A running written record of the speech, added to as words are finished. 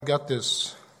Got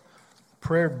this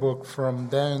prayer book from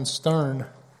Dan Stern,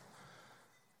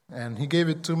 and he gave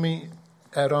it to me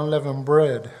at Unleavened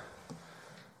Bread,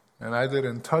 and I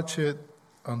didn't touch it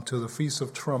until the Feast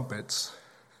of Trumpets,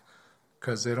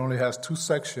 because it only has two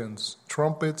sections,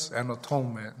 trumpets and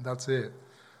atonement. That's it.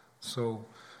 So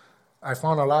I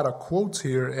found a lot of quotes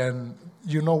here, and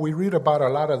we read about a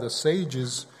lot of the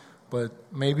sages, but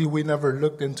maybe we never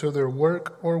looked into their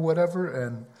work or whatever,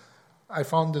 and I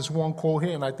found this one quote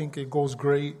here, and I think it goes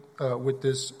great with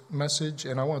this message,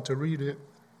 and I want to read it.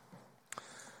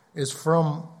 It's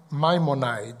from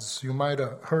Maimonides. You might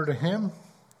have heard of him.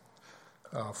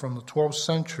 From the 12th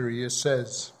century, it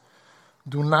says,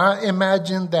 "Do not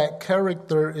imagine that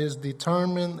character is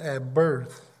determined at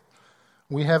birth.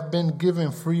 We have been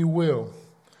given free will.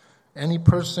 Any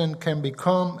person can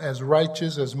become as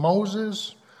righteous as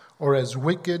Moses or as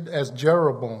wicked as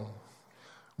Jeroboam.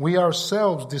 We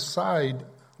ourselves decide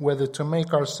whether to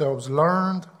make ourselves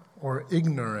learned or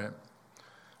ignorant,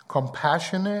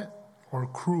 compassionate or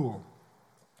cruel,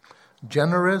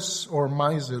 generous or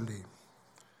miserly.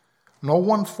 No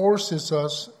one forces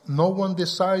us, no one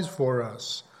decides for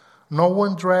us, no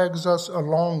one drags us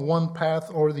along one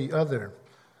path or the other.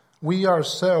 We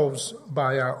ourselves,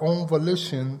 by our own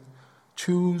volition,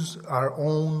 choose our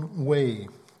own way."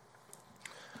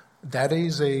 That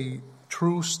is a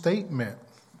true statement.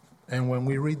 And when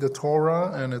we read the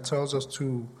Torah and it tells us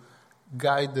to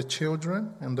guide the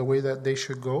children in the way that they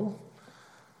should go,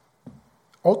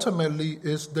 ultimately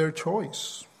it's their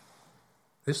choice.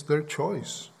 It's their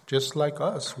choice. Just like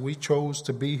us, we chose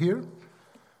to be here.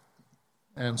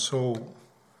 And so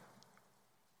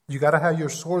you got to have your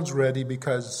swords ready,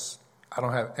 because I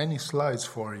don't have any slides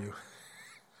for you.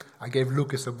 I gave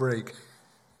Lucas a break.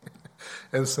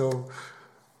 And so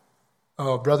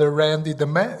Brother Randy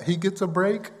DeMett, he gets a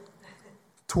break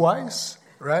twice,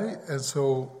 right? And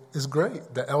so it's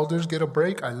great. The elders get a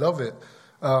break. I love it.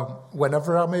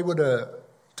 Whenever I'm able to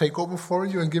take over for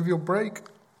you and give you a break,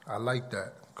 I like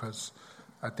that, because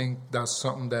I think that's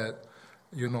something that,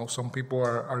 some people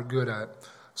are good at.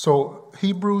 So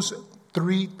Hebrews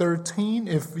 3:13,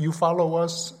 if you follow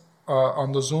us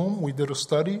on the Zoom, we did a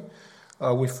study.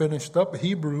 We finished up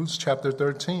Hebrews chapter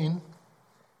 13.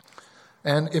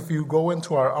 And if you go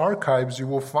into our archives, you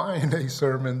will find a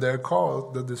sermon there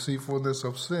called The Deceitfulness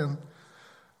of Sin.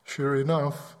 Sure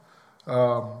enough,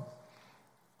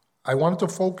 I wanted to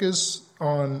focus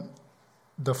on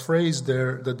the phrase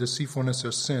there, the deceitfulness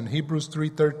of sin. Hebrews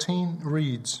 3:13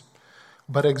 reads,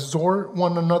 "But exhort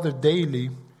one another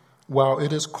daily while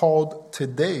it is called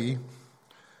today,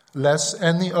 lest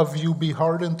any of you be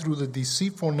hardened through the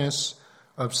deceitfulness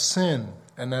of sin."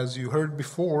 And as you heard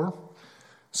before,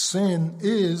 sin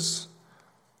is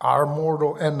our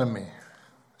mortal enemy.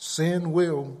 Sin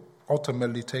will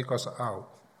ultimately take us out.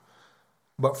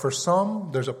 But for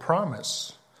some, there's a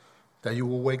promise that you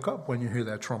will wake up when you hear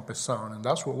that trumpet sound. And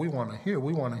that's what we want to hear.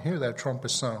 We want to hear that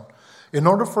trumpet sound. In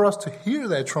order for us to hear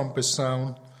that trumpet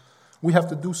sound, we have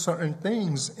to do certain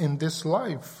things in this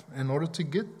life in order to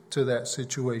get to that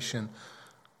situation.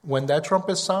 When that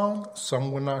trumpet sound,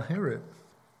 some will not hear it.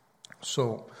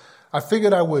 So I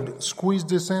figured I would squeeze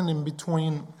this in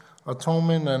between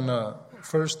Atonement and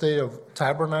first day of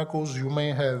Tabernacles.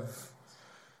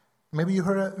 Maybe you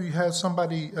had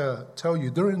somebody tell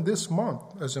you during this month,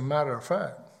 as a matter of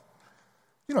fact,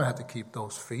 you don't have to keep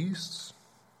those feasts.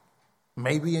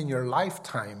 Maybe in your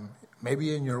lifetime,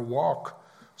 maybe in your walk,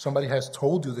 somebody has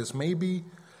told you this. Maybe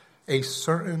a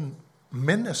certain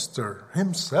minister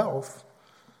himself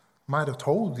might have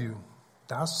told you,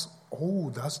 that's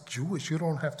Jewish. You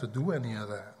don't have to do any of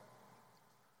that.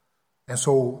 And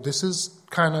so this is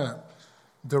kind of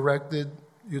directed,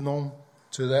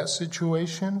 to that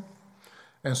situation.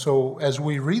 And so as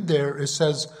we read there, it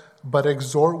says, "But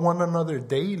exhort one another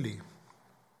daily."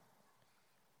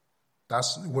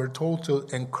 We're told to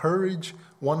encourage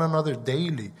one another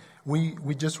daily.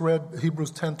 We just read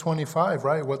Hebrews 10:25,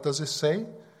 right? What does it say?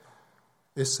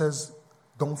 It says,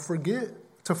 don't forget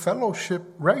to fellowship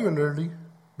regularly,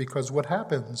 because what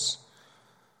happens?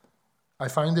 I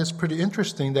find this pretty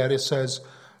interesting that it says,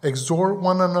 "Exhort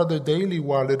one another daily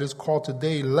while it is called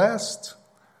today, lest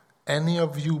any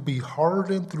of you be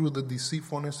hardened through the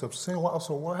deceitfulness of sin." Well,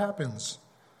 so what happens?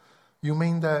 You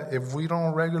mean that if we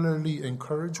don't regularly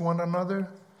encourage one another,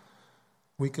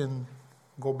 we can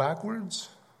go backwards?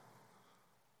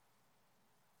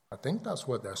 I think that's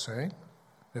what they're saying,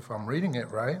 if I'm reading it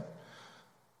right.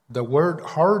 The word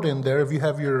hardened there, if you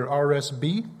have your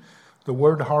RSB, the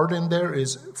word hardened there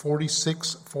is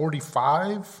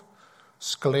 4645,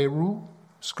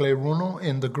 skleruno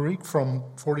in the Greek, from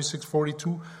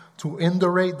 4642 To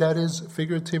indurate, that is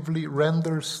figuratively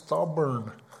render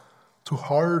stubborn, to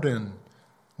harden.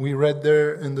 We read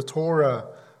there in the Torah,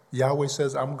 Yahweh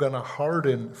says, I'm going to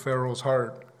harden Pharaoh's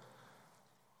heart.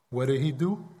 What did he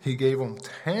do? He gave him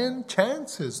 10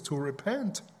 chances to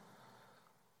repent.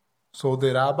 So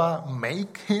did Abba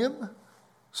make him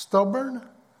stubborn?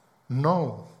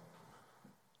 No.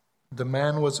 The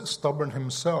man was stubborn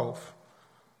himself.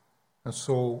 And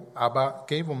so Abba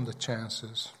gave him the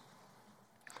chances.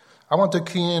 I want to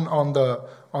key in on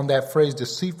that phrase,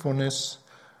 deceitfulness,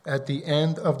 at the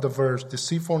end of the verse.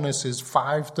 Deceitfulness is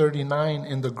 539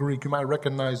 in the Greek. You might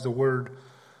recognize the word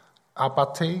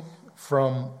apate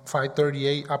from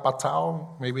 538,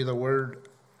 apatao, maybe the word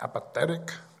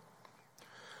apathetic.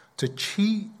 To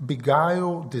cheat,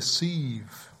 beguile,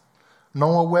 deceive.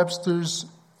 Noah Webster's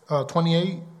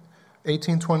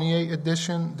 1828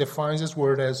 edition defines this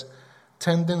word as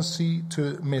tendency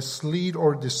to mislead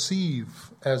or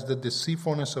deceive, as the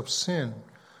deceitfulness of sin.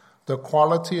 The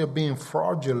quality of being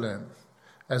fraudulent,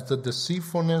 as the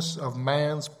deceitfulness of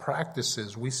man's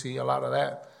practices. We see a lot of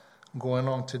that going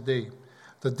on today.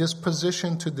 The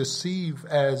disposition to deceive,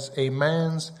 as a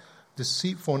man's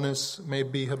deceitfulness may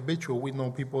be habitual. We know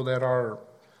people that are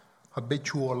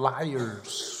habitual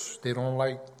liars. They don't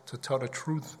like to tell the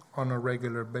truth on a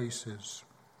regular basis.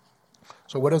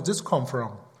 So where does this come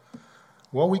from?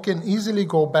 Well, we can easily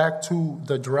go back to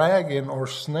the dragon or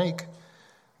snake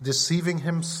deceiving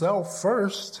himself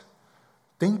first,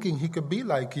 thinking he could be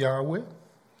like Yahweh.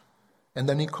 And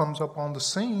then he comes up on the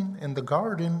scene in the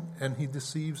garden and he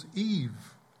deceives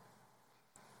Eve.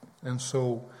 And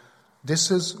so this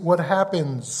is what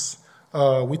happens.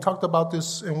 We talked about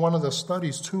this in one of the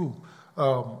studies too.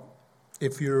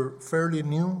 If you're fairly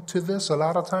new to this, a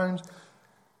lot of times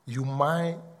you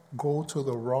might go to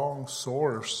the wrong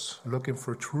source looking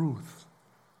for truth.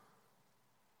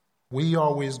 We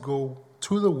always go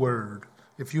to the Word.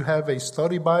 If you have a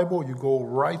study Bible, you go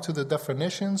right to the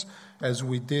definitions, as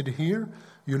we did here.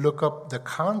 You look up the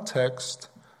context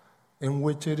in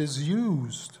which it is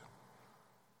used.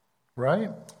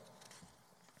 Right?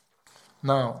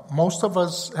 Now, most of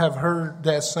us have heard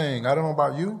that saying. I don't know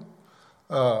about you.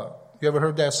 You ever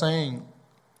heard that saying,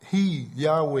 He,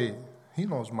 Yahweh, He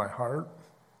knows my heart?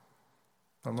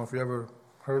 I don't know if you ever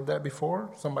heard that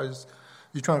before.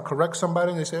 You're trying to correct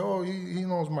somebody and they say, oh, he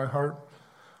knows my heart.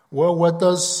 Well, what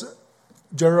does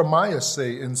Jeremiah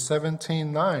say in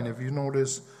 17:9? If you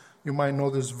notice, you might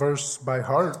know this verse by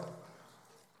heart.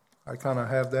 I kind of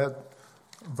have that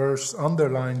verse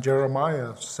underlined,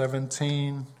 Jeremiah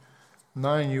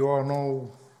 17:9. You all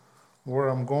know where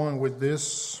I'm going with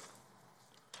this.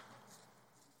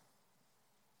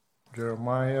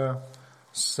 Jeremiah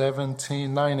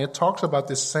 17:9. It talks about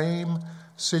the same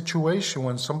situation.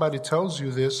 When somebody tells you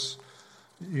this,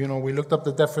 we looked up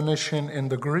the definition in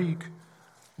the Greek,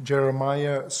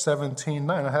 Jeremiah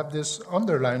 17:9. I have this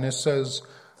underlined. It says,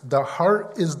 the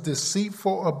heart is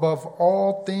deceitful above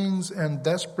all things and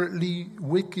desperately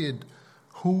wicked.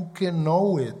 Who can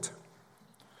know it?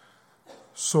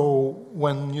 So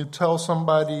when you tell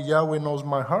somebody, Yahweh knows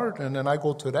my heart, and then I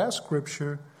go to that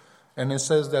scripture, and it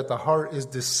says that the heart is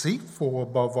deceitful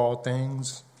above all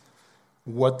things,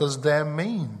 what does that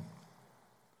mean?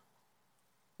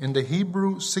 In the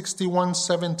Hebrew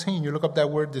 61:17, you look up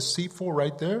that word deceitful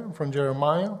right there from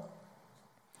Jeremiah.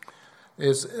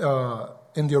 Is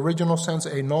in the original sense,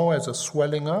 no, as a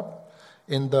swelling up.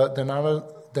 In the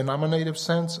denominative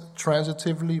sense,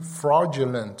 transitively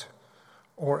fraudulent,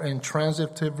 or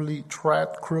intransitively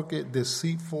trapped, crooked,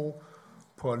 deceitful,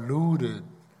 polluted,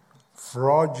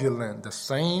 fraudulent. The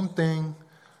same thing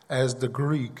as the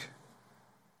Greek.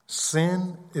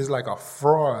 Sin is like a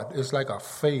fraud. It's like a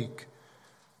fake.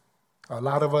 A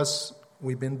lot of us,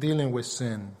 we've been dealing with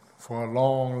sin for a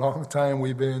long, long time.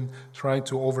 We've been trying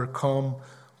to overcome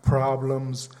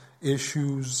problems,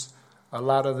 issues. A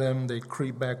lot of them, they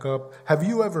creep back up. Have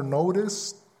you ever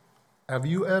noticed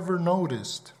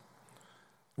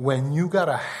when you got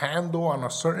a handle on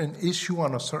a certain issue,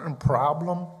 on a certain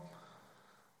problem,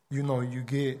 you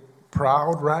get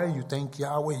proud, right? You think,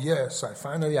 Yahweh, yes,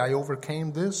 I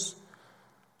overcame this.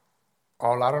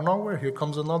 All out of nowhere, here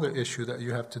comes another issue that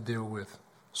you have to deal with.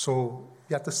 So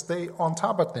you have to stay on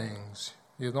top of things,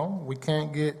 We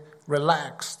can't get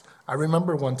relaxed. I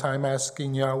remember one time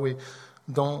asking Yahweh,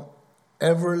 don't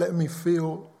ever let me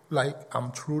feel like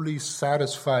I'm truly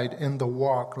satisfied in the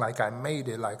walk, like I made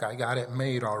it, like I got it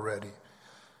made already.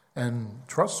 And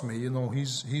trust me,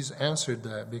 he's answered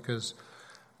that, because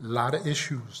a lot of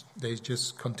issues, they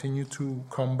just continue to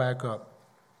come back up.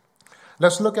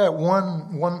 Let's look at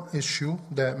one issue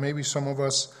that maybe some of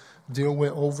us deal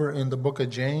with over in the book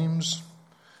of James.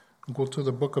 Go to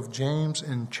the book of James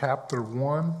in chapter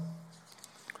 1.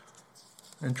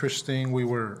 Interesting, we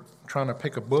were trying to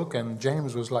pick a book, and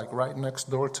James was like right next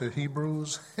door to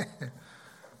Hebrews.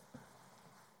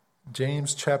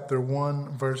 James chapter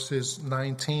 1, verses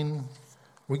 19.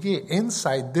 We get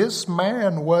insight. This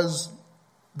man was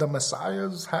the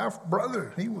Messiah's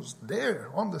half-brother. He was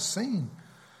there on the scene.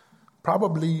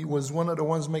 Probably was one of the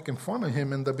ones making fun of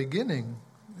him in the beginning,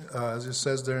 as it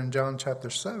says there in John chapter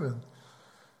 7.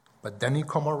 But then he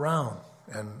come around,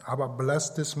 and Abba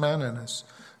blessed this man, and it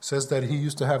says that he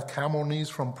used to have camel knees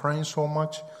from praying so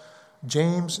much.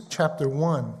 James chapter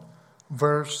 1,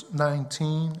 verse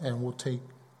 19, and we'll take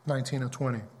 19 and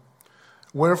 20.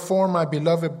 Wherefore, my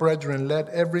beloved brethren, let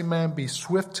every man be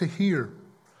swift to hear,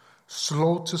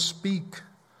 slow to speak,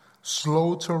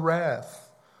 slow to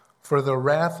wrath. For the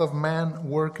wrath of man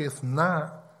worketh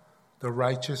not the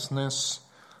righteousness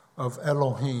of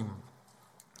Elohim.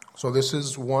 So this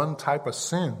is one type of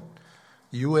sin.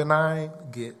 You and I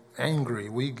get angry.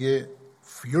 We get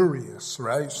furious,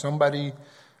 right? Somebody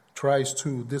tries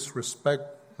to disrespect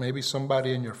maybe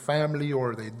somebody in your family,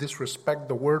 or they disrespect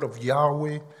the word of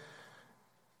Yahweh,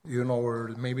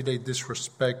 or maybe they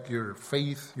disrespect your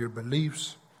faith, your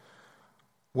beliefs.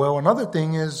 Well, another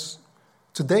thing is,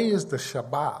 today is the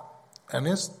Shabbat, and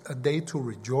it's a day to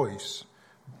rejoice.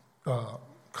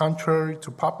 Contrary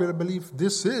to popular belief,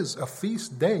 this is a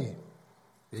feast day.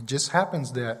 It just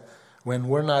happens that when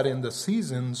we're not in the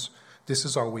seasons, this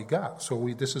is all we got. So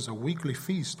this is a weekly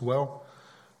feast. Well,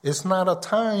 it's not a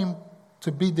time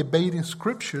to be debating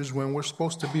scriptures when we're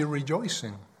supposed to be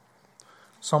rejoicing.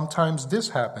 Sometimes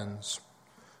this happens,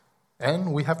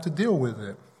 and we have to deal with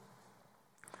it.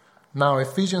 Now,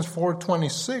 Ephesians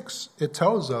 4:26, it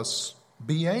tells us,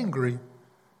 be angry,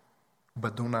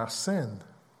 but do not sin.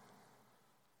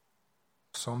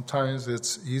 Sometimes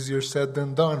it's easier said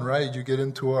than done, right? You get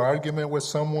into an argument with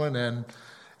someone and,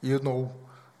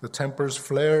 the tempers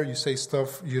flare. You say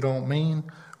stuff you don't mean.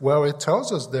 Well, it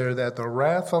tells us there that the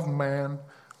wrath of man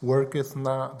worketh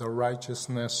not the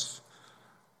righteousness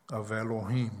of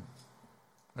Elohim.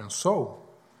 And so,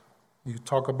 you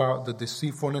talk about the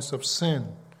deceitfulness of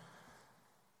sin.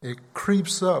 It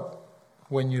creeps up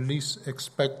when you least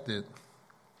expect it.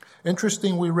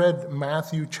 Interesting, we read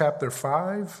Matthew chapter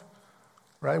 5.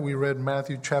 Right, we read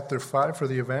Matthew chapter 5 for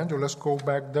the evangel. Let's go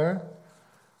back there,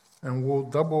 and we'll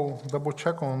double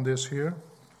check on this here.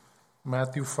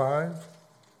 Matthew 5.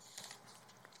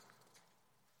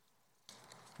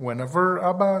 Whenever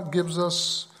Abba gives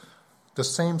us the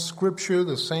same scripture,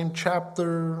 the same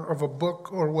chapter of a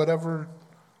book or whatever,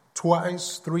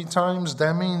 twice, 3 times,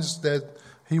 that means that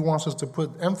he wants us to put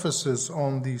emphasis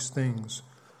on these things.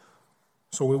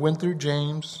 So we went through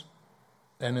James,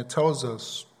 and it tells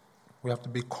us we have to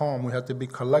be calm, we have to be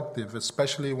collective,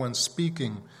 especially when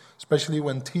speaking, especially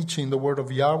when teaching the word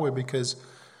of Yahweh, because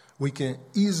we can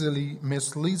easily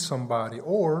mislead somebody,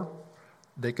 or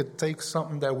they could take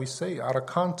something that we say out of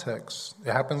context.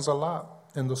 It happens a lot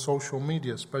in the social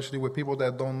media, especially with people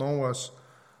that don't know us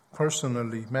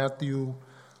personally. Matthew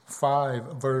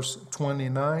 5, verse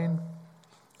 29.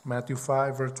 Matthew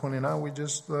 5, verse 29, we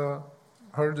just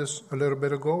heard this a little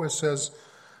bit ago. It says,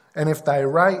 and if thy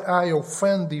right eye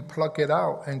offend thee, pluck it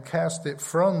out and cast it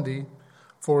from thee,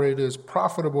 for it is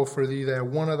profitable for thee that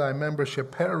one of thy members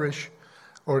should perish,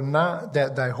 or not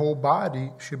that thy whole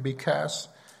body should be cast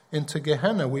into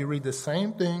Gehenna. We read the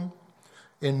same thing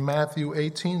in Matthew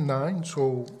 18:9.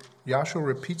 So Yahshua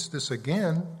repeats this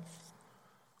again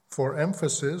for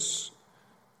emphasis.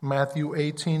 Matthew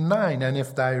 18:9. And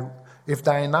if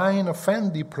thine eye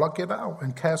offend thee, pluck it out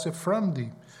and cast it from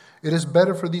thee. It is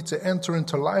better for thee to enter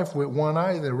into life with one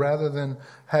eye rather than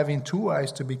having 2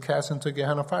 eyes to be cast into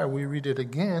Gehenna fire. We read it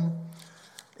again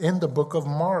in the book of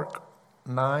Mark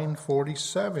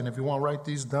 9:47. If you want to write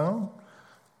these down,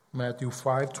 Matthew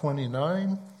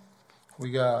 5:29.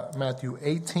 We got Matthew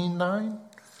 18:9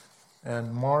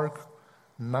 and Mark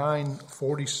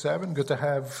 9:47. Good to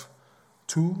have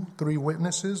 2-3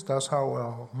 witnesses. That's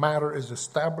how a matter is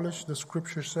established, the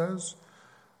scripture says.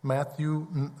 Mark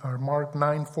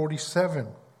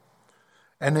 9:47.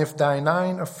 And if thine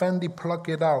eye offend thee, pluck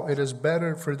it out. It is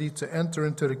better for thee to enter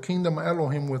into the kingdom of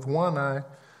Elohim with one eye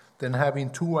than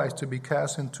having 2 eyes to be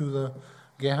cast into the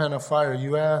Gehenna fire.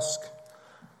 You ask,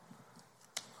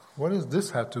 what does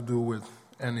this have to do with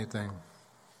anything?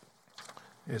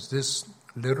 Is this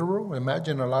literal?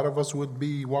 Imagine a lot of us would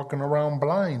be walking around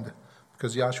blind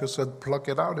because Yahshua said, pluck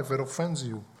it out if it offends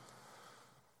you.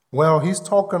 Well, he's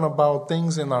talking about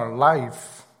things in our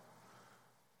life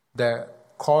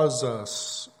that cause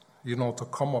us, to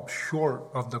come up short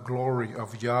of the glory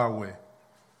of Yahweh.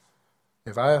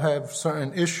 If I have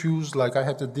certain issues, like I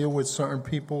had to deal with certain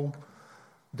people,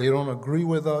 they don't agree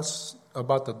with us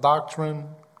about the doctrine,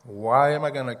 why am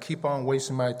I going to keep on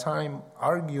wasting my time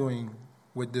arguing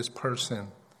with this person,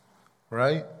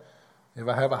 right? If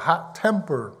I have a hot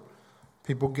temper,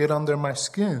 people get under my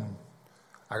skin.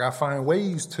 I got to find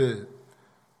ways to,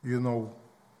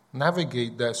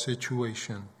 navigate that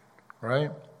situation, right?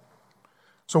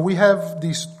 So we have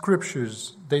these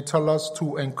scriptures. They tell us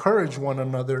to encourage one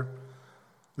another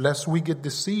lest we get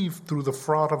deceived through the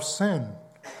fraud of sin.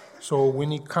 So we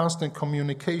need constant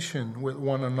communication with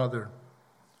one another.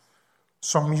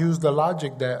 Some use the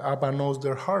logic that Abba knows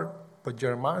their heart, but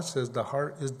Jeremiah says the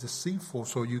heart is deceitful.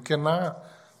 So you cannot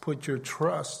put your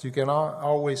trust. You cannot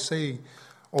always say,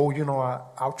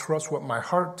 I'll trust what my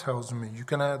heart tells me. You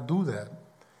cannot do that.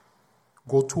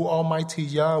 Go to Almighty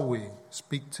Yahweh.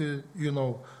 Speak to,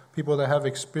 people that have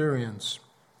experience,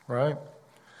 right?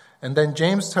 And then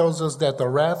James tells us that the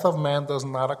wrath of man does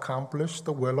not accomplish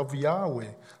the will of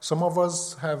Yahweh. Some of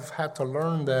us have had to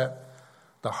learn that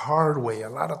the hard way. A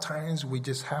lot of times we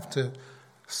just have to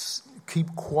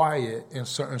keep quiet in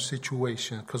certain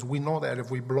situations because we know that if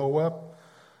we blow up,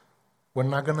 we're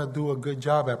not going to do a good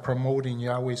job at promoting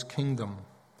Yahweh's kingdom.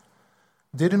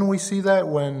 Didn't we see that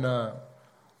when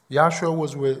Yahshua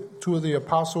was with two of the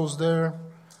apostles there,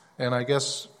 and I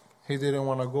guess he didn't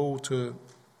want to go to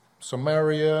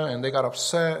Samaria, and they got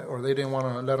upset, or they didn't want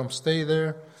to let him stay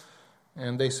there.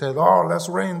 And they said, let's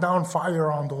rain down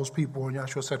fire on those people. And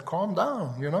Yahshua said, calm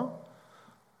down,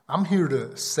 I'm here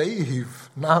to save,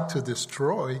 not to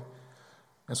destroy.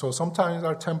 And so sometimes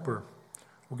our temper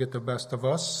will get the best of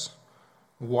us.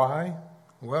 Why?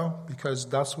 Well, because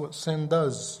that's what sin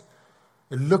does.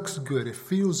 It looks good. It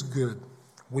feels good.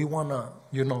 We want to,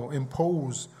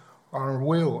 impose our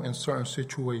will in certain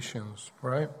situations,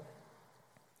 right?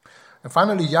 And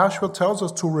finally, Yahshua tells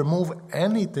us to remove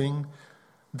anything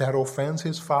that offends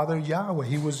his Father Yahweh.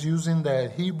 He was using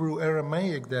that Hebrew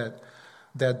Aramaic,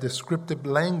 that descriptive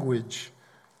language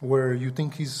where you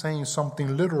think he's saying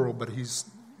something literal, but he's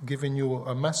giving you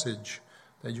a message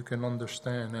that you can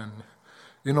understand. And,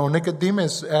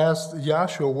 Nicodemus asked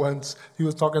Yahshua once, he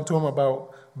was talking to him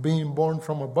about being born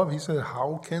from above. He said,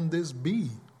 how can this be?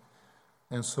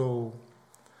 And so,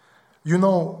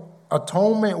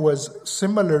 atonement was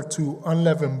similar to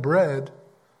unleavened bread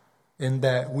in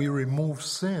that we remove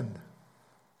sin.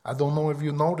 I don't know if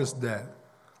you noticed that.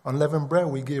 Unleavened bread,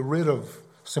 we get rid of,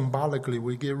 symbolically,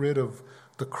 we get rid of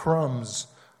the crumbs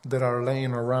that are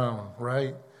laying around,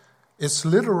 right? It's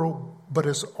literal, but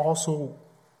it's also,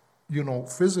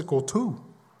 physical too.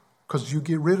 Because you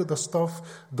get rid of the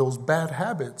stuff, those bad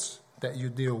habits that you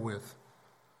deal with.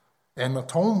 And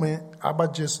atonement, Abba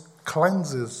just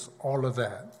cleanses all of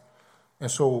that. And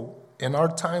so in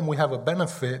our time, we have a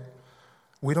benefit.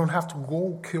 We don't have to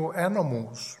go kill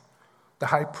animals. The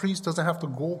high priest doesn't have to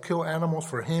go kill animals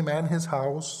for him and his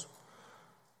house.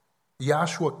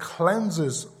 Yahshua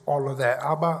cleanses all of that.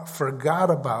 Abba forgot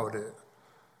about it.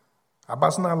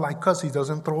 Abba's not like us. He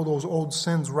doesn't throw those old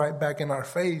sins right back in our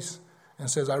face and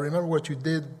says, I remember what you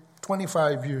did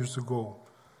 25 years ago.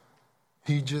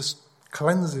 He just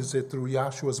cleanses it through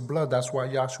Yahshua's blood. That's why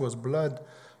Yahshua's blood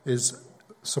is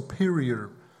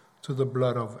superior to the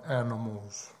blood of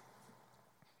animals.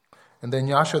 And then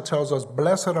Yahshua tells us,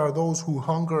 blessed are those who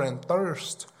hunger and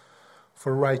thirst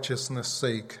for righteousness'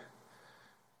 sake.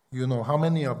 How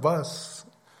many of us,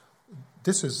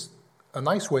 this is a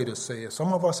nice way to say it,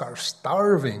 some of us are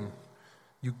starving.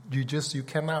 You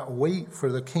cannot wait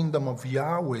for the kingdom of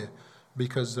Yahweh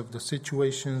because of the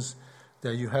situations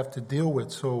that you have to deal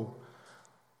with. So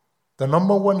the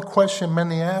number one question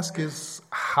many ask is,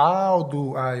 how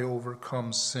do I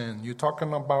overcome sin? You're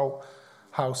talking about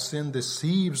how sin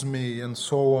deceives me and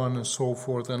so on and so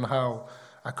forth, and how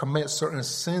I commit certain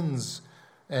sins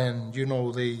and,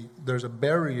 there's a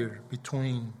barrier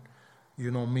between,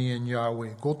 me and Yahweh.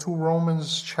 Go to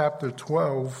Romans chapter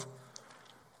 12.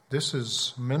 This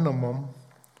is minimum.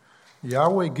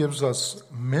 Yahweh gives us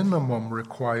minimum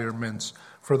requirements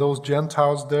for those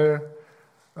Gentiles there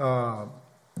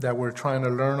that were trying to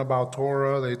learn about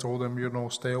Torah. They told them,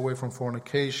 stay away from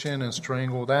fornication and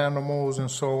strangled animals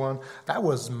and so on. That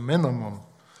was minimum.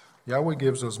 Yahweh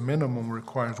gives us minimum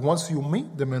requirements. Once you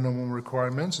meet the minimum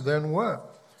requirements, then what?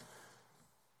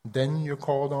 Then you're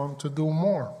called on to do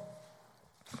more.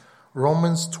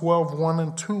 Romans 12, 1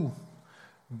 and 2.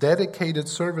 Dedicated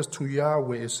service to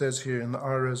Yahweh, it says here in the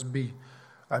RSB.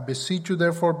 I beseech you,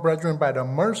 therefore, brethren, by the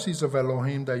mercies of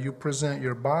Elohim, that you present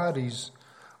your bodies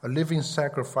a living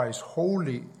sacrifice,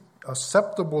 holy,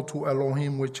 acceptable to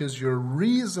Elohim, which is your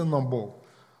reasonable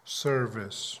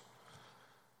service.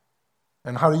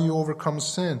 And how do you overcome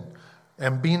sin?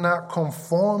 And be not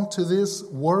conformed to this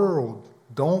world.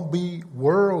 Don't be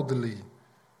worldly.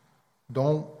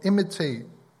 Don't imitate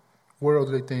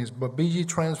worldly things, but be ye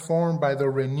transformed by the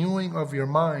renewing of your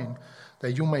mind,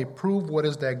 that you may prove what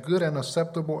is that good and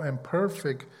acceptable and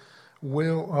perfect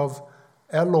will of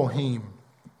Elohim.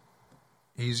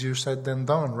 Easier said than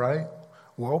done, right?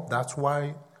 Well, that's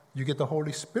why you get the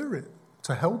Holy Spirit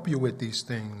to help you with these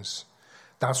things.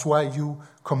 That's why you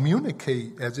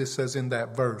communicate, as it says in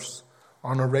that verse,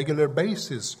 on a regular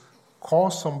basis.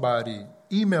 Call somebody,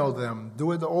 email them,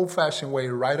 do it the old-fashioned way,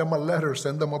 write them a letter,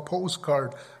 send them a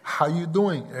postcard. How you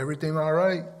doing? Everything all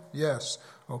right? Yes.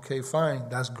 Okay, fine.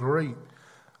 That's great.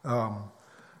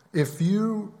 If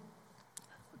you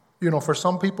for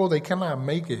some people, they cannot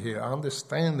make it here. I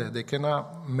understand that. They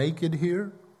cannot make it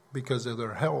here because of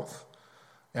their health.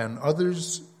 And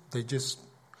others, they just,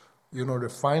 their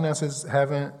finances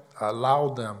haven't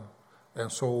allowed them.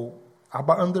 And so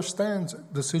Abba understands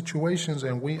the situations,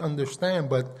 and we understand.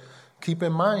 But keep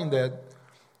in mind that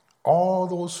all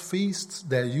those feasts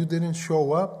that you didn't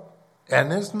show up,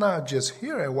 and it's not just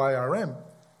here at YRM,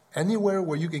 anywhere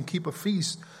where you can keep a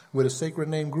feast with a sacred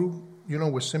name group,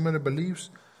 with similar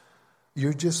beliefs,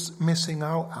 you're just missing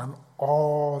out on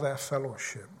all that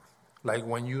fellowship. Like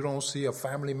when you don't see a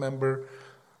family member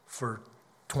for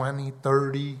 20,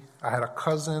 30. I had a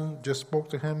cousin, just spoke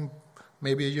to him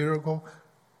maybe a year ago.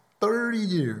 30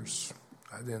 years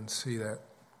I didn't see that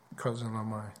cousin of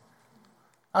mine.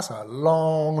 That's a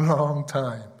long, long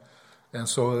time. And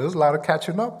so there's a lot of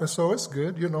catching up, and so it's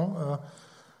good,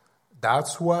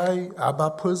 That's why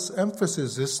Abba puts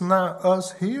emphasis. It's not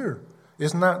us here.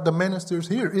 It's not the ministers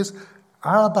here. It's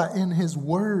Abba in his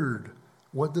word.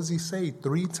 What does he say?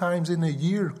 3 times in a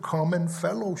year, come and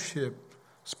fellowship.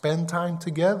 Spend time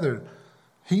together.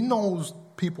 He knows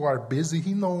people are busy.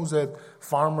 He knows that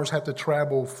farmers had to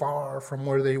travel far from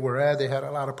where they were at. They had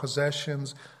a lot of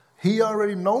possessions. He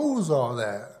already knows all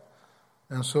that.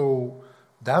 And so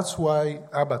that's why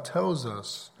Abba tells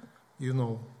us,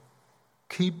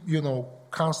 keep,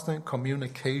 constant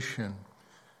communication.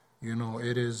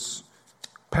 It is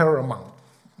paramount,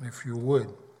 if you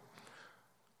would.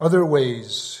 Other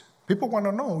ways, people want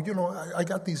to know, I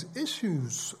got these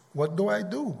issues. What do I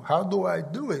do? How do I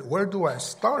do it? Where do I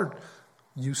start?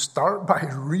 You start by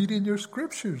reading your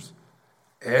scriptures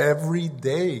every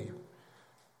day.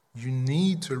 You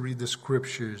need to read the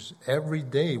scriptures every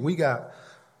day. We got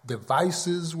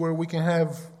devices where we can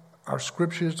have our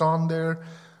scriptures on there.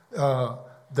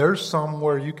 There's some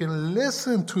where you can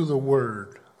listen to the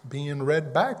word being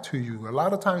read back to you. A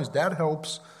lot of times that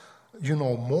helps,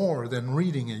 more than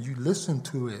reading it. You listen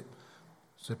to it.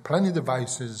 So plenty of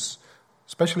devices,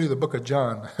 especially the book of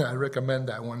John. I recommend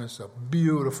that one. It's a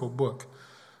beautiful book.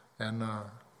 And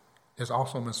it's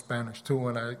awesome in Spanish, too,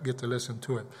 when I get to listen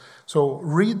to it. So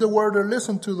read the word or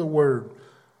listen to the word.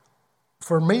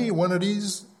 For me, one of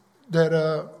these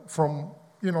that from,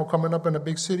 coming up in a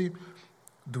big city,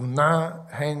 do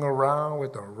not hang around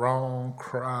with the wrong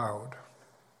crowd.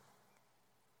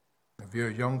 If you're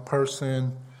a young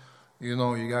person,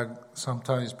 you got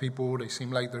sometimes people, they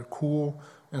seem like they're cool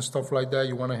and stuff like that.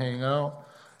 You want to hang out.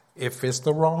 If it's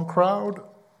the wrong crowd,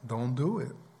 don't do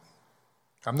it.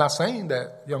 I'm not saying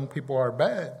that young people are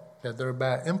bad, that they're a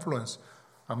bad influence.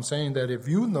 I'm saying that if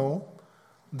you know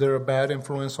they're a bad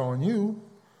influence on you,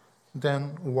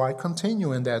 then why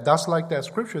continue in that? That's like that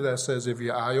scripture that says, if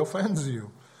your eye offends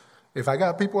you. If I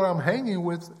got people I'm hanging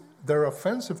with, they're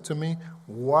offensive to me,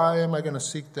 why am I going to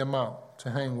seek them out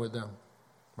to hang with them?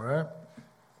 Right?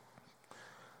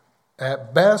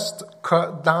 At best,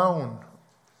 cut down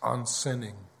on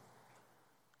sinning.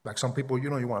 Like some people, you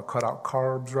want to cut out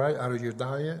carbs, right, out of your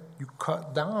diet. You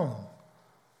cut down.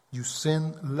 You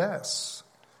sin less.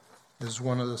 This is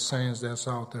one of the sayings that's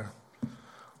out there.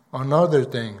 Another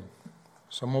thing,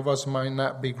 some of us might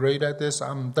not be great at this.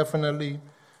 I'm definitely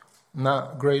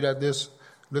not great at this.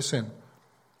 Listen,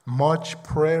 much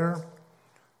prayer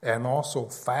and also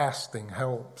fasting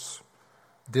helps.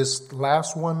 This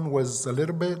last one was a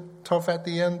little bit tough at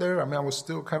the end there. I was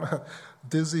still kind of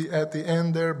dizzy at the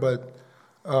end there, but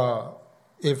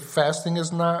if fasting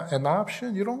is not an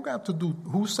option, you don't have to do.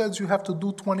 Who says you have to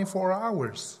do 24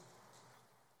 hours?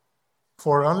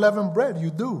 For unleavened bread,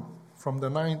 you do from the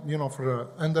 9th, for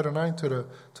the end of the 9th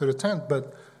to the 10th.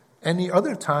 But any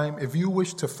other time, if you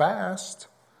wish to fast,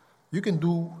 you can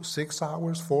do 6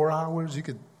 hours, 4 hours. You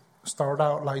could start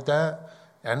out like that,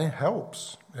 and it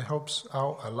helps. It helps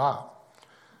out a lot.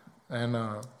 And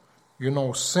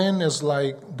sin is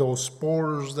like those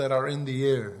spores that are in the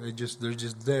air. They're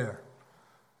just there.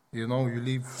 You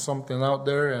leave something out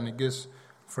there and it gets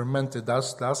fermented.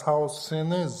 That's how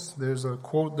sin is. There's a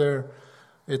quote there.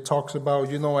 It talks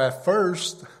about, at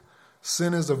first,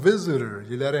 sin is a visitor.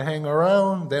 You let it hang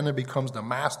around, then it becomes the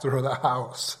master of the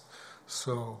house.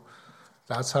 So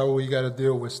that's how we got to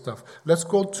deal with stuff. Let's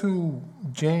go to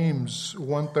James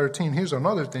 1:13. Here's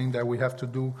another thing that we have to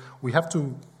do. We have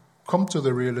to come to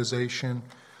the realization.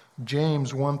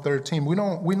 James 1:13.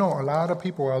 We know a lot of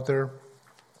people out there,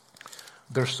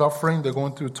 they're suffering, they're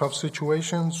going through tough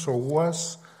situations. So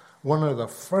what's one of the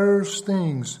first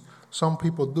things some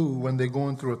people do when they're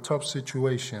going through a tough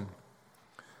situation?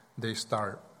 They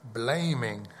start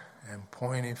blaming and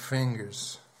pointing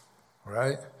fingers,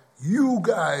 right? You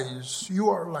guys, you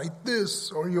are like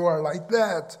this or you are like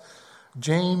that.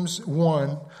 James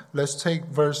 1, let's take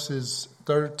verses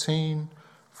 13,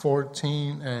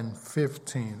 14, and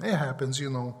 15. It happens,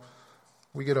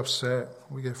 we get upset,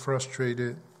 we get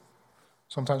frustrated.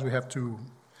 Sometimes we have to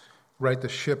right the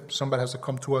ship. Somebody has to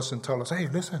come to us and tell us, hey,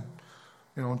 listen,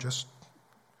 just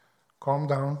calm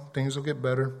down. Things will get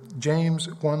better. James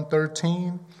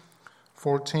 1:13,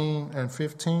 14, and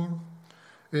 15.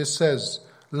 It says,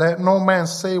 let no man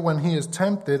say when he is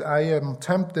tempted, I am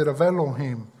tempted of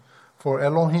Elohim. For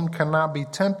Elohim cannot be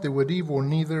tempted with evil,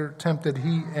 neither tempted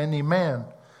he any man.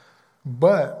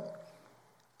 But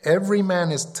every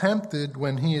man is tempted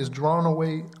when he is drawn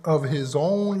away of his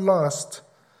own lust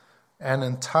and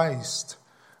enticed.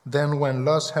 Then when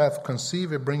lust hath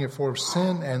conceived, it bringeth forth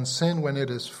sin, and sin, when it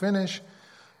is finished,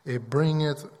 it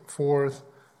bringeth forth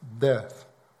death.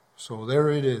 So there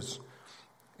it is.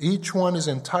 Each one is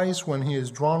enticed when he is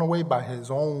drawn away by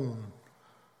his own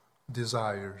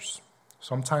desires.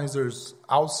 Sometimes there's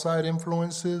outside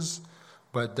influences,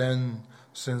 but then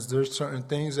since there's certain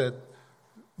things that,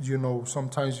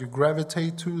 sometimes you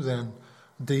gravitate to, then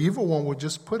the evil one will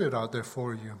just put it out there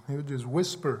for you. He will just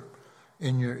whisper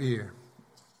in your ear.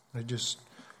 It just,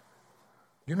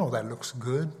 that looks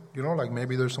good. Like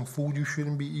maybe there's some food you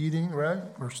shouldn't be eating, right?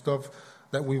 Or stuff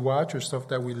that we watch or stuff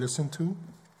that we listen to.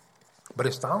 But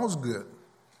it sounds good.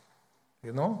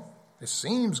 It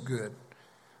seems good.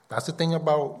 That's the thing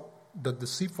about the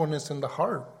deceitfulness in the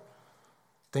heart.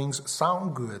 Things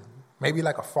sound good. Maybe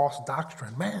like a false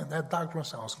doctrine. Man, that doctrine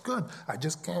sounds good. I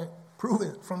just can't prove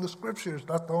it from the scriptures.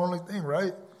 That's the only thing,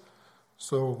 right?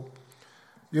 So,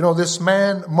 this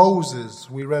man, Moses,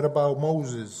 we read about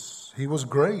Moses. He was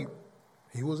great.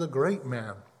 He was a great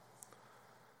man.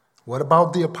 What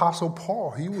about the Apostle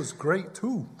Paul? He was great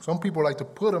too. Some people like to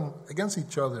put them against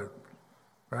each other,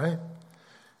 right?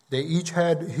 They each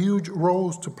had huge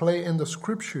roles to play in the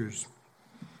scriptures.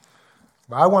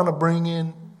 But I want to bring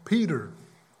in Peter.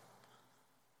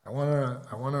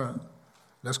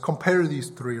 Let's compare these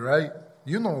three, right?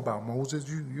 You know about Moses.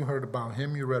 You heard about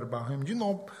him. You read about him. You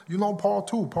know Paul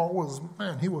too. Paul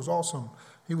he was awesome.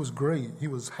 He was great. He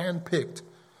was handpicked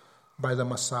by the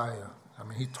Messiah.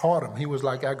 He taught him. He was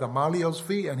like at Gamaliel's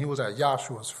feet and he was at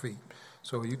Joshua's feet.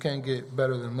 So you can't get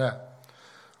better than that.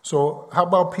 So how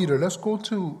about Peter? Let's go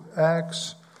to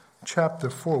Acts chapter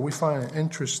 4. We find it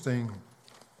interesting.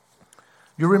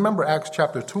 You remember Acts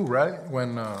chapter 2, right?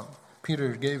 When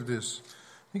Peter gave this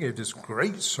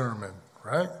great sermon,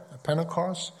 right? At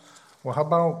Pentecost. Well, how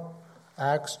about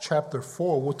Acts chapter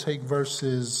 4? We'll take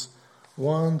verses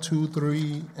 1, 2,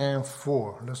 3, and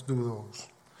 4. Let's do those.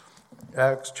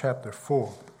 Acts chapter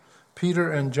 4.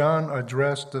 Peter and John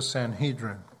addressed the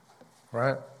Sanhedrin,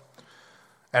 right?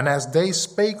 And as they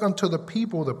spake unto the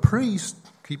people, the priests,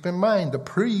 keep in mind, the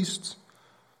priests,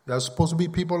 they're supposed to be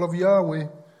people of Yahweh.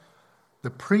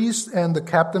 The priests and the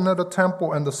captain of the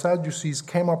temple and the Sadducees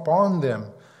came upon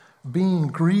them, being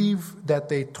grieved that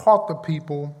they taught the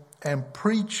people and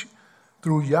preached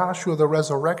through Yahshua the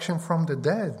resurrection from the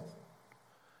dead.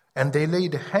 And they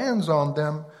laid hands on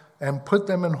them and put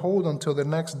them in hold until the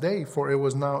next day, for it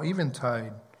was now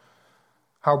eventide.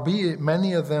 Howbeit,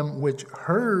 many of them which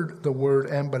heard the word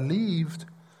and believed,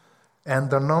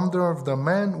 and the number of the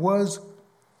men was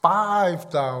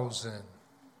 5,000.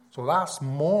 So that's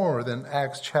more than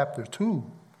Acts chapter 2.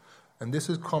 And this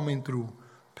is coming through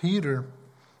Peter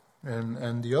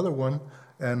and the other one.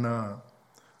 And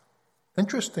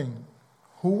interesting,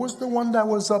 who was the one that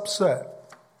was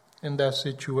upset in that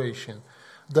situation?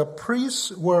 The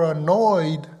priests were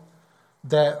annoyed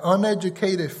that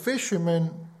uneducated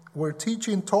fishermen were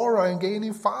teaching Torah and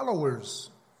gaining followers.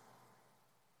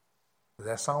 Does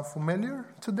that sound familiar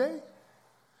today?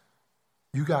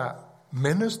 You got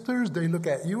ministers, they look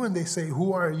at you and they say,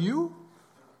 who are you?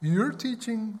 You're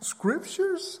teaching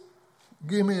scriptures?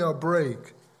 Give me a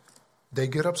break. They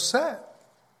get upset.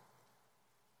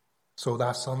 So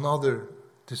that's another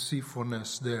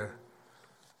deceitfulness there.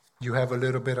 You have a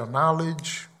little bit of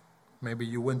knowledge, Maybe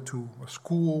you went to a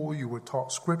school, you were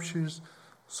taught scriptures.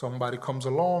 Somebody comes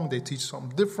along, they teach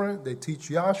something different. They teach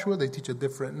Yahshua, they teach a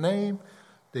different name.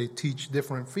 They teach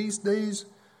different feast days.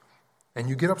 And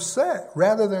you get upset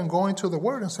rather than going to the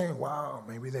Word and saying, wow,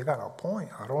 maybe they got a point.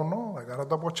 I don't know. I got to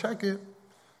double check it.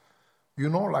 You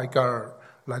know, like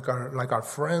our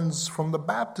friends from the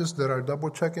Baptists that are double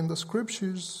checking the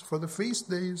scriptures for the feast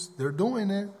days. They're doing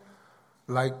it.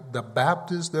 Like the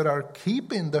Baptists that are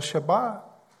keeping the Shabbat.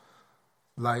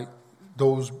 Like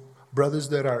those brothers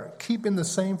that are keeping the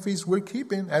same feast we're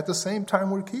keeping at the same time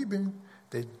we're keeping.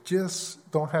 They just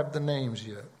don't have the names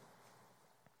yet.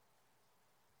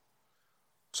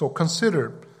 So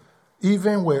consider,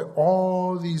 even with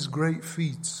all these great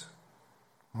feats,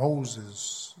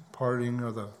 Moses, parting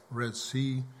of the Red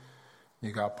Sea,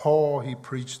 you got Paul, he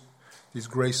preached these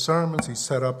great sermons, he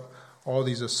set up all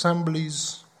these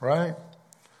assemblies, right?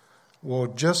 Well,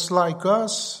 just like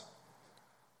us,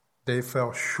 they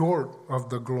fell short of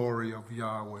the glory of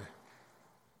Yahweh.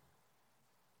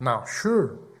 Now,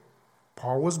 sure,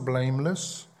 Paul was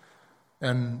blameless.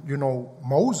 And, you know,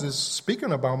 Moses,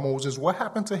 speaking about Moses, what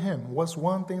happened to him? What's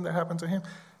one thing that happened to him?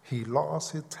 He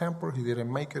lost his temper. He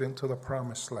didn't make it into the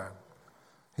promised land.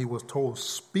 He was told,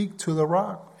 speak to the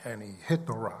rock, and he hit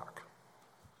the rock.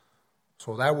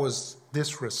 So that was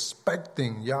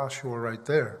disrespecting Yahshua right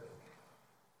there.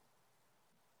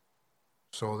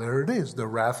 So there it is. The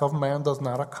wrath of man does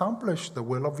not accomplish the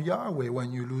will of Yahweh.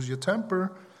 When you lose your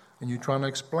temper and you're trying to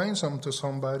explain something to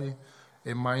somebody,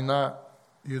 it might not,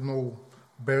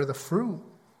 bear the fruit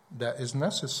that is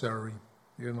necessary,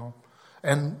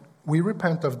 And we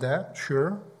repent of that,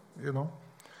 sure,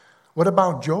 What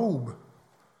about Job?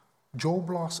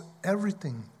 Job lost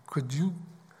everything. Could you,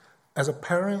 as a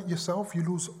parent yourself, you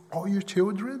lose all your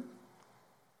children?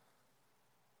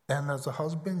 And as a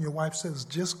husband, your wife says,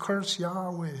 just curse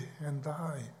Yahweh and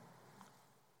die.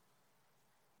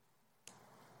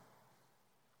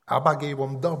 Abba gave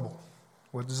him double.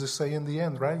 What does it say in the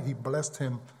end, right? He blessed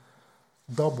him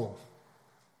double.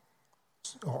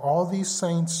 So all these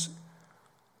saints,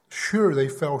 sure, they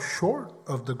fell short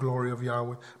of the glory of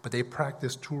Yahweh, but they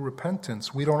practiced true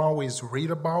repentance. We don't always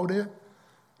read about it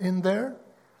in there.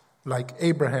 Like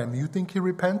Abraham, you think he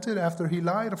repented after he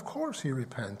lied? Of course he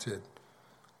repented.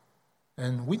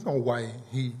 And we know why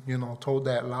he, told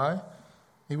that lie.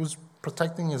 He was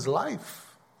protecting his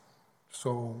life.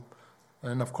 So,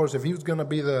 and of course, if he was going to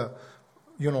be the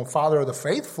father of the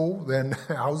faithful, then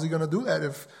how's he going to do that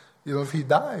if he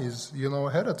dies,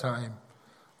 ahead of time,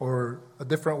 or a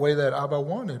different way that Abba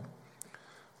wanted?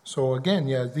 So again,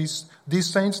 these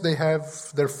saints, they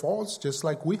have their faults just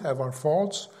like we have our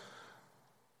faults.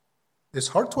 It's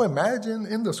hard to imagine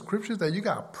in the scriptures that you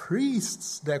got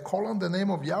priests that call on the name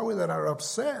of Yahweh that are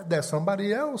upset that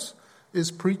somebody else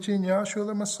is preaching Yahshua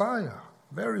the Messiah.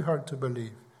 Very hard to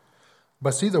believe.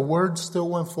 But see, the word still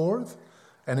went forth,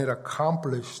 and it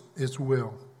accomplished its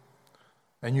will.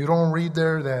 And you don't read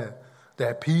there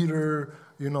that Peter,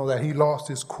 that he lost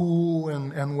his cool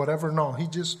and whatever. No,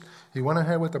 he went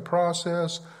ahead with the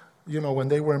process. When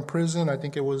they were in prison, I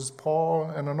think it was Paul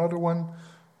and another one,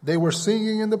 they were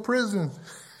singing in the prison.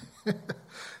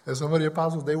 And some of the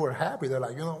apostles, they were happy. They're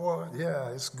like, what? Yeah,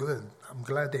 it's good. I'm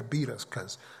glad they beat us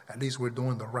because at least we're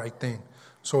doing the right thing.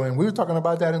 So, and we were talking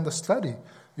about that in the study.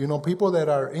 People that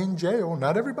are in jail,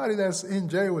 not everybody that's in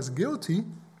jail is guilty.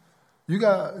 You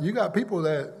got people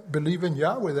that believe in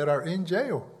Yahweh that are in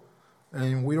jail.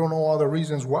 And we don't know all the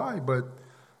reasons why, but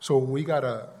so we got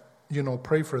to,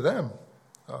 pray for them,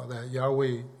 that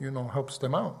Yahweh, helps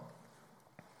them out.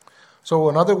 So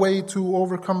another way to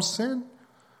overcome sin,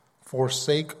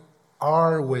 forsake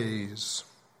our ways.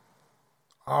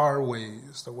 Our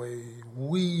ways, the way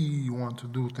we want to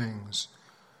do things.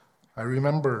 I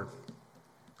remember,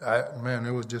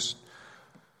 it was just,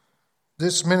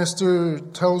 this minister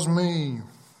tells me,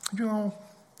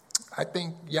 I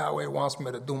think Yahweh wants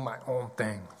me to do my own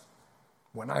thing.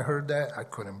 When I heard that, I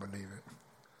couldn't believe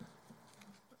it.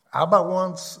 Abba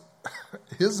wants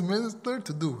his minister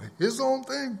to do his own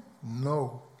thing?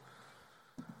 No.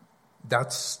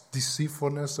 That's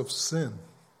deceitfulness of sin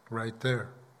right there.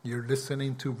 You're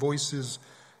listening to voices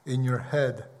in your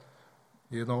head,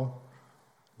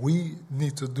 We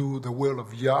need to do the will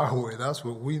of Yahweh. That's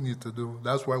what we need to do.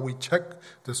 That's why we check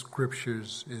the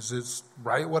scriptures. Is this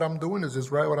right what I'm doing? Is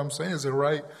this right what I'm saying? Is it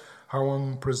right how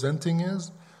I'm presenting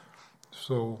is?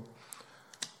 So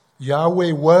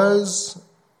Yahweh was,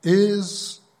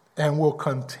 is, and will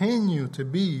continue to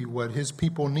be what his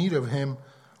people need of him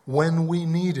when we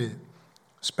need it,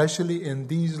 especially in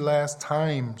these last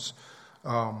times.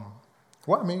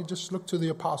 Just look to the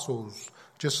apostles.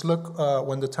 Just look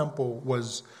when the temple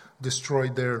was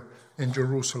destroyed there in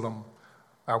Jerusalem.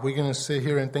 Are we going to sit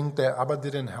here and think that Abba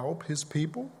didn't help his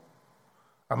people?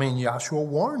 I mean, Yahshua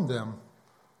warned them,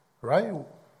 right?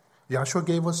 Yahshua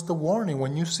gave us the warning.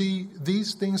 When you see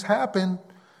these things happen,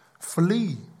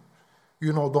 flee.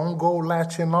 Don't go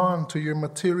latching on to your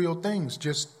material things.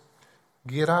 Just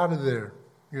get out of there.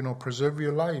 Preserve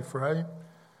your life, right?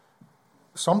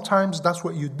 Sometimes that's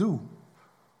what you do.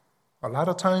 A lot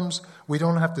of times we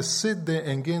don't have to sit there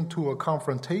and get into a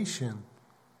confrontation.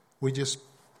 We just,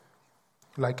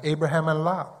 like Abraham and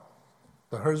Lot.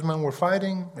 The herdsmen were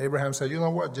fighting. Abraham said, you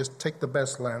know what, just take the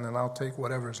best land and I'll take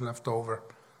whatever's left over.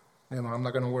 I'm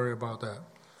not going to worry about that.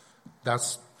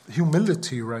 That's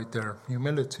humility right there,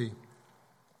 humility.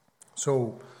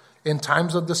 So in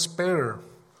times of despair,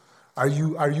 are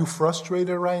you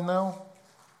frustrated right now?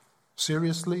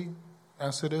 Seriously?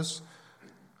 Answer this.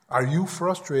 Are you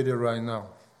frustrated right now?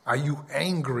 Are you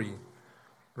angry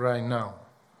right now?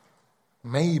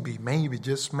 Maybe,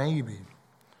 just maybe.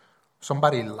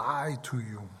 Somebody lied to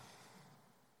you.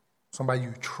 Somebody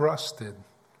you trusted,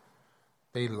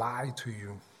 they lied to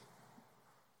you.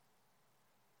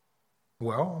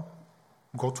 Well,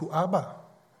 go to Abba.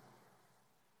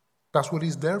 That's what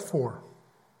he's there for,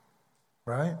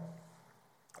 right?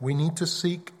 We need to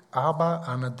seek Abba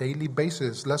on a daily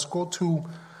basis. Let's go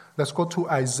to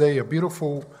Isaiah.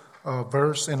 Beautiful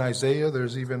verse in Isaiah.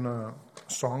 There's even a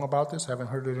song about this. Haven't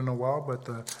heard it in a while, but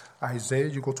Isaiah.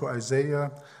 You go to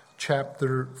Isaiah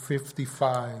chapter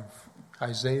 55.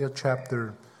 Isaiah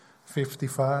chapter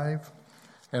 55,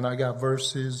 and I got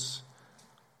verses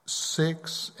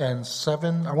 6 and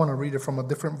 7. I want to read it from a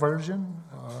different version.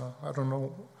 I don't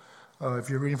know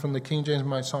if you're reading from the King James, it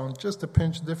might sound just a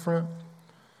pinch different.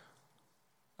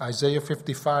 Isaiah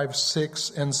 55, 6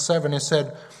 and 7. It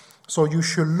said, so you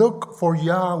should look for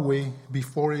Yahweh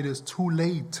before it is too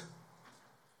late.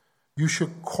 You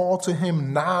should call to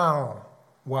him now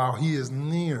while he is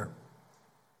near.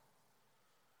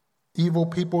 Evil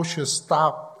people should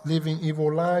stop living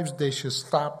evil lives. They should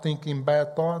stop thinking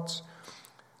bad thoughts.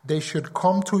 They should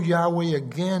come to Yahweh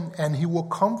again and he will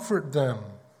comfort them.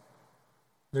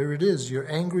 There it is.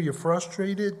 You're angry, you're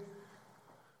frustrated.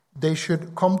 They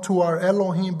should come to our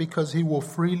Elohim because he will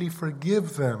freely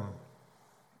forgive them.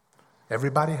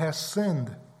 Everybody has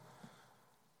sinned.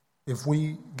 If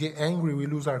we get angry, we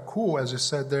lose our cool, as it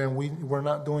said there, and we're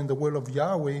not doing the will of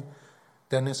Yahweh,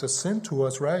 then it's a sin to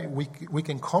us, right? We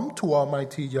can come to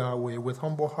Almighty Yahweh with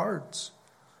humble hearts.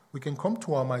 We can come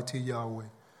to Almighty Yahweh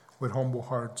with humble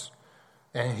hearts.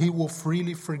 And he will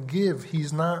freely forgive.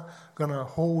 He's not going to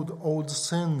hold old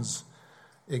sins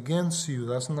against you.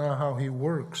 That's not how he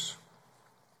works.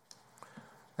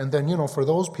 And then, for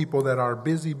those people that are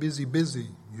busy,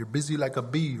 you're busy like a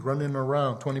bee, running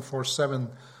around 24/7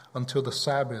 until the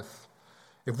Sabbath.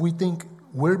 If we think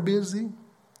we're busy,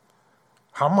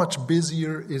 how much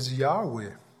busier is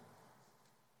Yahweh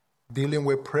dealing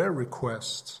with prayer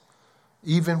requests,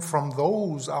 even from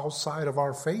those outside of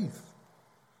our faith?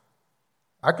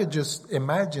 I could just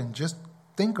imagine, just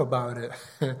think about it.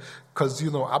 Because,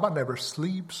 Abba never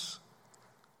sleeps,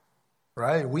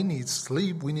 right? We need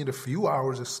sleep. We need a few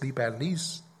hours of sleep at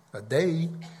least a day.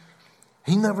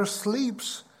 He never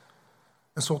sleeps.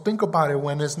 And so think about it.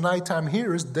 When it's nighttime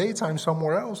here, it's daytime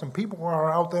somewhere else. And people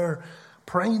are out there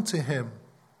praying to him,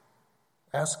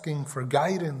 asking for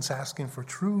guidance, asking for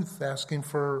truth, asking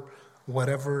for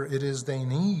whatever it is they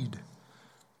need.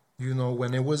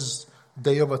 When it was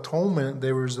Day of Atonement,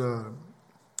 there's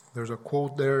a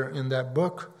quote there in that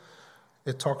book.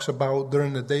 It talks about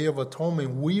during the Day of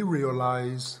Atonement, we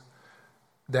realize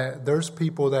that there's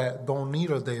people that don't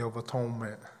need a Day of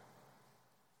Atonement.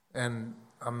 And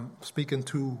I'm speaking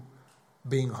to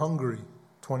being hungry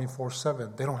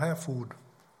 24/7. They don't have food.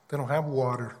 They don't have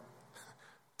water.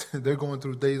 They're going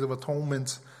through Days of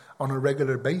Atonement on a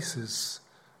regular basis.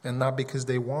 And not because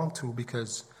they want to,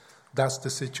 because that's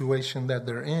the situation that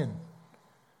they're in.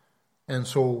 And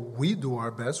so we do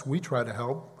our best. We try to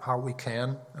help how we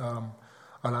can.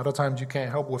 A lot of times you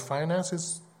can't help with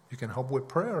finances. You can help with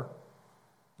prayer.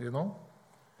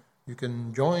 You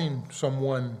can join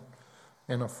someone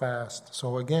in a fast.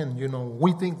 So again,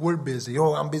 we think we're busy.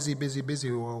 Oh, I'm busy.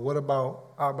 Well, what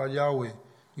about Abba Yahweh?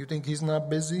 You think he's not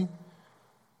busy?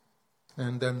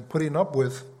 And then putting up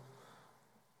with,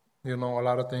 a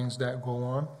lot of things that go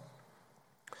on.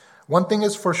 One thing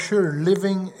is for sure,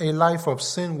 living a life of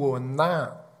sin will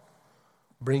not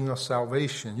bring us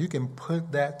salvation. You can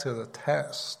put that to the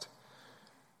test.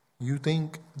 You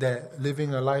think that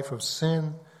living a life of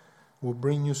sin will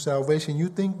bring you salvation. You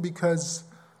think because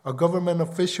a government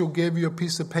official gave you a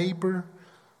piece of paper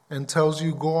and tells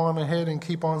you go on ahead and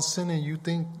keep on sinning, you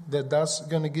think that that's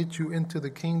going to get you into the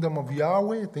kingdom of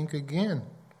Yahweh? Think again.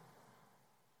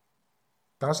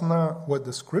 That's not what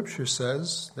the scripture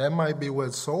says. That might be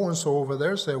what so-and-so over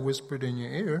there said, whispered in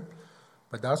your ear,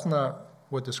 but that's not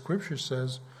what the scripture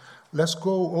says. Let's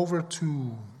go over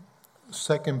to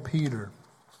 2 Peter.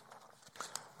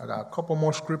 I got a couple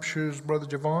more scriptures, Brother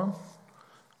Javon.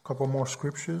 A couple more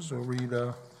scriptures. We'll read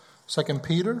 2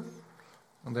 Peter,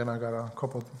 and then I got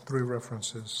three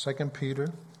references. 2 Peter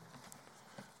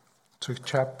to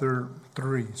chapter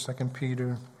 3. 2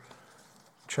 Peter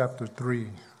chapter 3.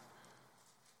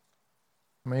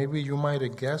 Maybe you might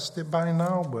have guessed it by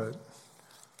now, but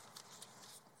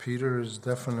Peter is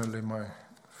definitely my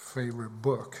favorite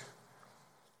book.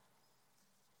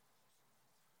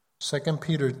 2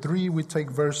 Peter 3, we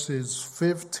take verses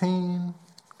 15,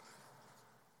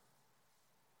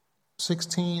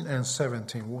 16, and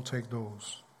 17. We'll take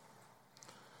those.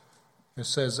 It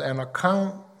says, "And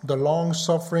account the long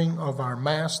suffering of our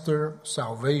Master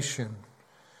salvation,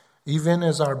 even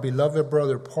as our beloved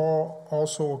brother Paul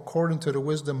also according to the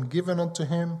wisdom given unto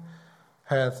him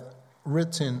hath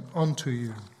written unto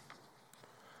you,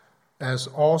 as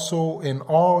also in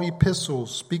all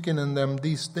epistles, speaking in them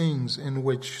these things, in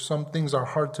which some things are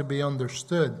hard to be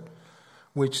understood,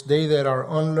 which they that are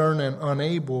unlearned and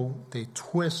unable, they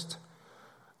twist,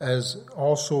 as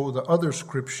also the other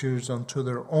scriptures unto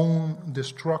their own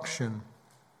destruction.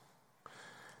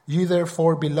 Ye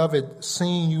therefore, beloved,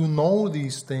 seeing you know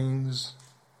these things,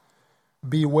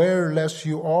 beware lest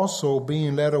you also,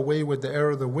 being led away with the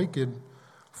error of the wicked,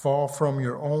 fall from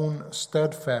your own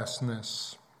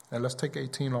steadfastness." And let's take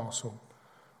 18 also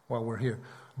while we're here.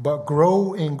 "But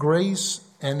grow in grace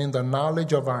and in the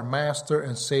knowledge of our Master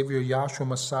and Savior Yahshua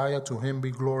Messiah. To him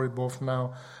be glory both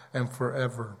now and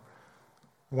forever."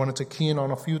 I wanted to key in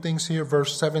on a few things here.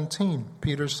 Verse 17,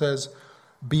 Peter says,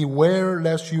 "Beware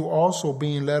lest you also,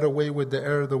 being led away with the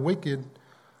error of the wicked,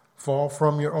 fall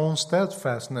from your own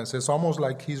steadfastness." It's almost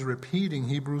like he's repeating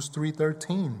Hebrews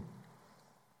 3:13.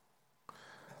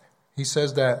 He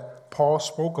says that Paul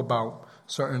spoke about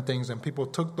certain things, and people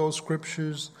took those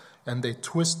scriptures and they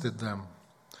twisted them.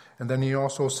 And then he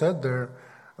also said there,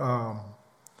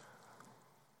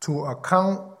 to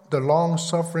account the long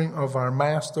suffering of our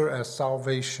Master as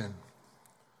salvation.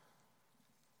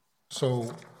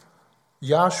 So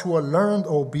Yahshua learned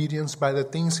obedience by the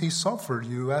things he suffered.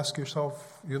 You ask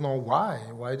yourself, why?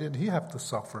 Why did he have to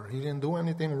suffer? He didn't do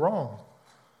anything wrong.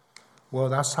 Well,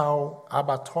 that's how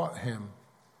Abba taught him.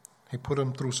 He put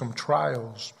him through some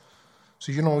trials.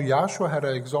 So, Yahshua had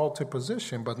an exalted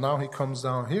position, but now he comes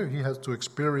down here. He has to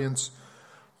experience,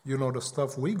 the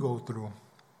stuff we go through.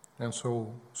 And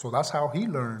so that's how he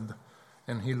learned,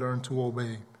 and he learned to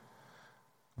obey.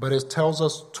 But it tells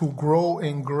us to grow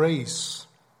in grace.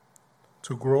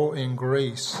 To grow in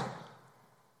grace.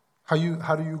 How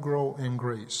do you grow in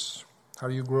grace? How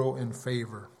do you grow in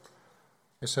favor?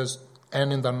 It says,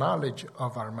 "and in the knowledge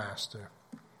of our Master."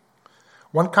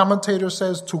 One commentator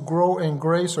says to grow in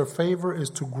grace or favor is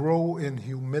to grow in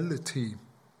humility.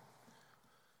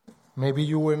 Maybe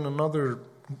you were in another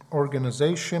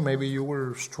organization. Maybe you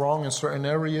were strong in certain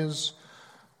areas,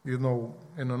 in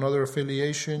another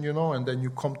affiliation, and then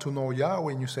you come to know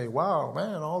Yahweh and you say, wow,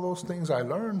 man, all those things I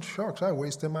learned, shucks, I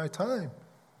wasted my time,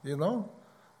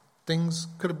 Things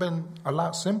could have been a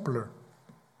lot simpler,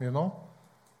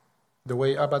 The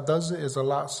way Abba does it is a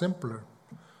lot simpler.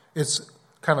 It's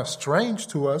kind of strange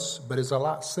to us, but it's a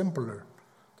lot simpler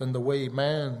than the way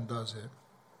man does it.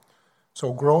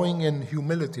 So growing in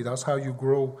humility, that's how you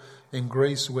grow in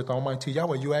grace with Almighty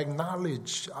Yahweh. You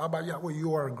acknowledge, Abba Yahweh,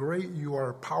 you are great, you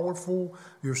are powerful,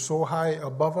 you're so high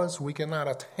above us, we cannot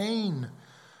attain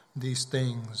these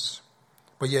things.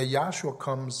 But yet Yahshua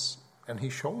comes and he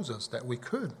shows us that we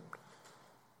could.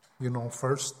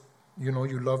 First,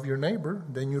 you love your neighbor,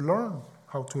 then you learn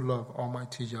how to love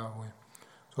Almighty Yahweh.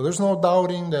 So there's no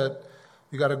doubting that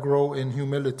you got to grow in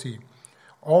humility.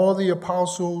 All the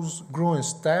apostles grew in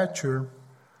stature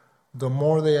the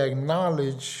more they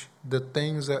acknowledge the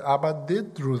things that Abba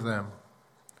did through them.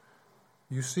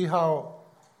 You see how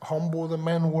humble the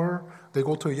men were? They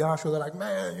go to Yahshua, they're like,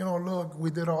 man, look,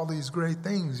 we did all these great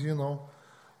things,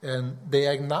 And they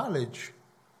acknowledge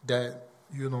that,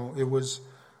 it was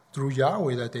through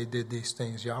Yahweh that they did these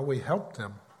things. Yahweh helped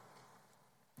them.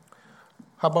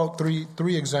 How about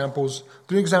three examples?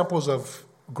 3 examples of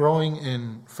growing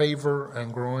in favor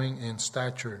and growing in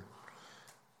stature.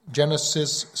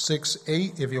 Genesis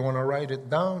 6:8, if you want to write it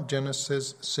down.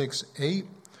 Genesis 6:8.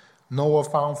 Noah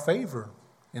found favor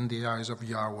in the eyes of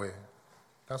Yahweh.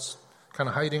 That's kind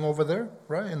of hiding over there,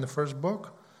 right, in the first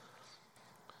book.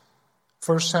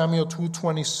 1 Samuel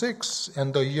 2:26,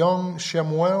 and the young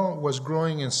Shemuel was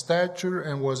growing in stature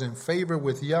and was in favor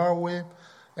with Yahweh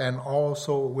and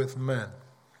also with men.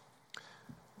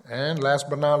 And last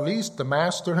but not least, the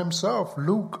Master himself,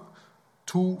 Luke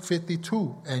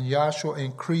 2:52, and Yahshua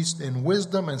increased in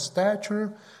wisdom and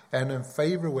stature and in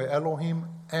favor with Elohim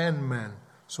and men.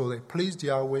 So they pleased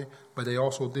Yahweh, but they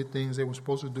also did things they were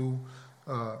supposed to do,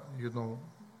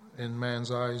 in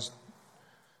man's eyes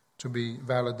to be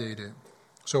validated.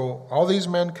 So all these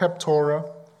men kept Torah,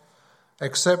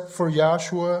 except for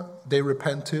Yahshua, they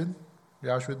repented.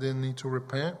 Yahshua didn't need to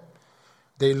repent.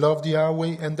 They loved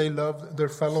Yahweh and they loved their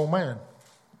fellow man.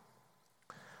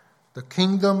 The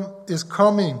kingdom is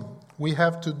coming. We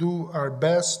have to do our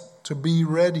best to be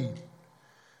ready.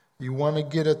 You want to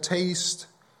get a taste?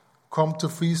 Come to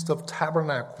Feast of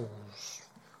Tabernacles.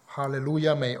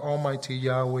 Hallelujah. May Almighty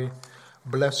Yahweh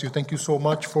bless you. Thank you so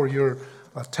much for your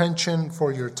attention,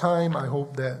 for your time. I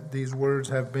hope that these words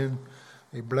have been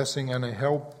a blessing and a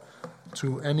help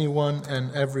to anyone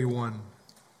and everyone.